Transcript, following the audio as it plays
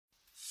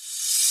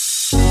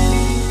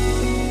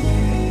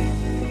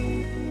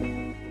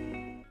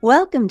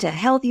Welcome to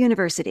Health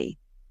University,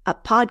 a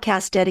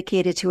podcast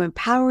dedicated to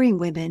empowering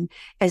women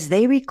as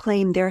they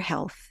reclaim their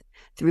health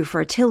through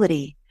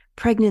fertility,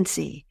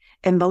 pregnancy,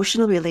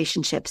 emotional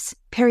relationships,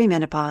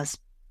 perimenopause,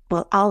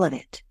 well, all of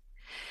it.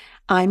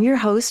 I'm your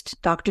host,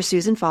 Dr.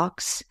 Susan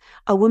Fox,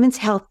 a women's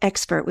health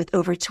expert with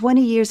over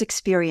 20 years'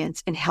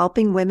 experience in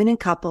helping women and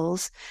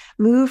couples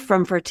move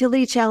from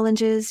fertility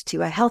challenges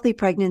to a healthy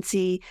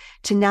pregnancy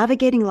to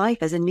navigating life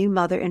as a new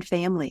mother and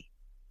family.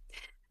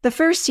 The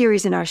first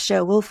series in our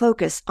show will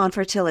focus on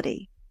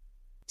fertility.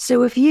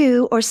 So if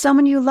you or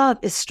someone you love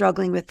is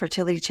struggling with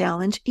fertility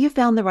challenge, you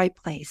found the right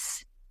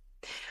place.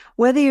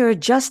 Whether you're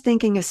just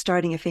thinking of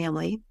starting a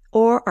family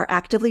or are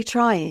actively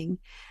trying,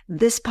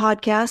 this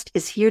podcast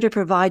is here to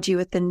provide you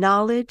with the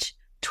knowledge,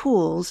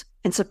 tools,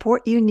 and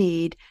support you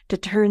need to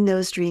turn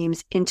those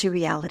dreams into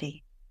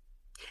reality.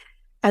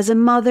 As a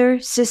mother,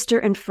 sister,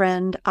 and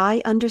friend,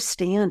 I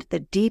understand the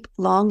deep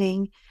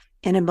longing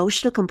and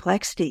emotional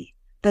complexity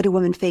that a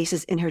woman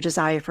faces in her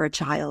desire for a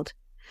child,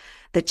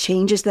 the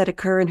changes that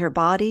occur in her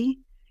body,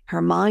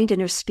 her mind, and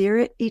her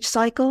spirit each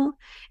cycle,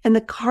 and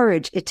the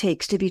courage it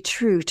takes to be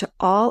true to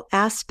all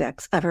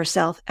aspects of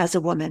herself as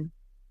a woman.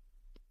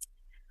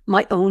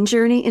 My own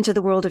journey into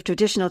the world of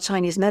traditional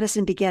Chinese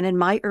medicine began in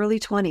my early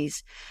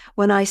 20s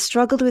when I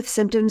struggled with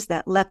symptoms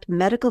that left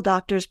medical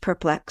doctors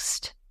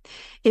perplexed.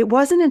 It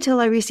wasn't until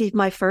I received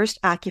my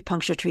first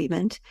acupuncture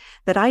treatment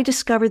that I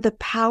discovered the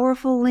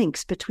powerful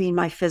links between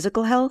my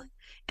physical health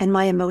and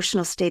my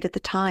emotional state at the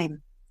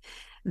time.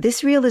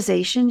 This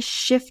realization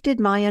shifted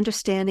my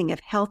understanding of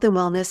health and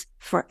wellness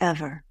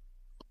forever.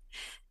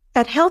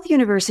 At Health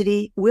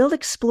University, we'll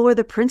explore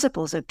the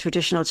principles of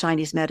traditional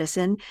Chinese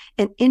medicine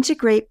and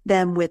integrate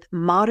them with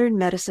modern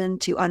medicine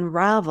to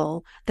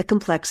unravel the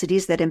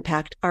complexities that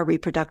impact our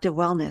reproductive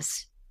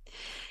wellness.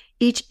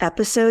 Each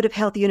episode of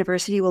Health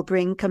University will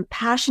bring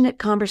compassionate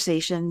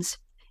conversations,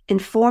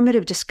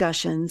 informative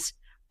discussions,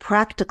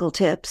 practical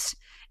tips,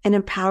 and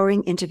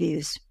empowering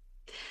interviews.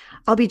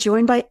 I'll be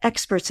joined by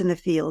experts in the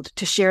field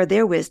to share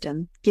their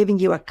wisdom, giving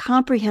you a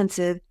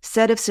comprehensive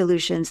set of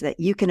solutions that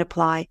you can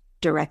apply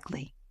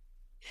directly.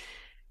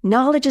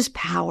 Knowledge is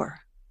power.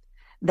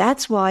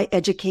 That's why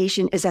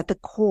education is at the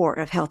core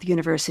of Health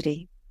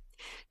University.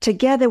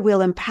 Together,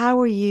 we'll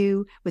empower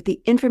you with the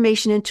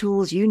information and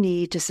tools you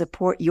need to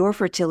support your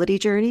fertility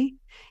journey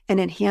and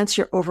enhance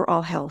your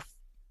overall health.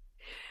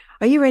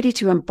 Are you ready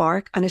to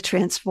embark on a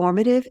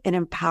transformative and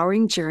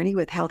empowering journey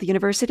with Health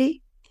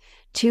University?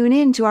 Tune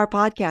in to our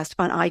podcast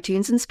on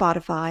iTunes and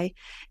Spotify,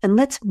 and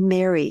let's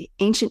marry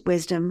ancient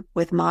wisdom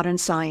with modern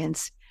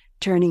science,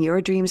 turning your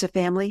dreams of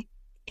family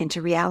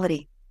into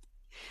reality.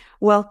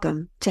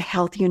 Welcome to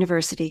Health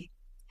University,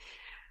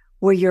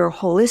 where your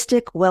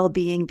holistic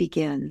well-being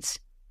begins.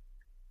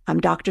 I'm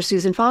Dr.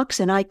 Susan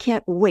Fox, and I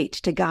can't wait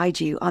to guide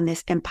you on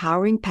this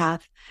empowering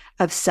path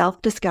of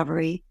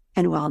self-discovery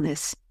and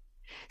wellness.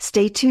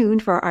 Stay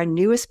tuned for our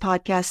newest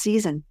podcast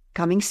season,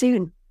 coming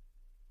soon.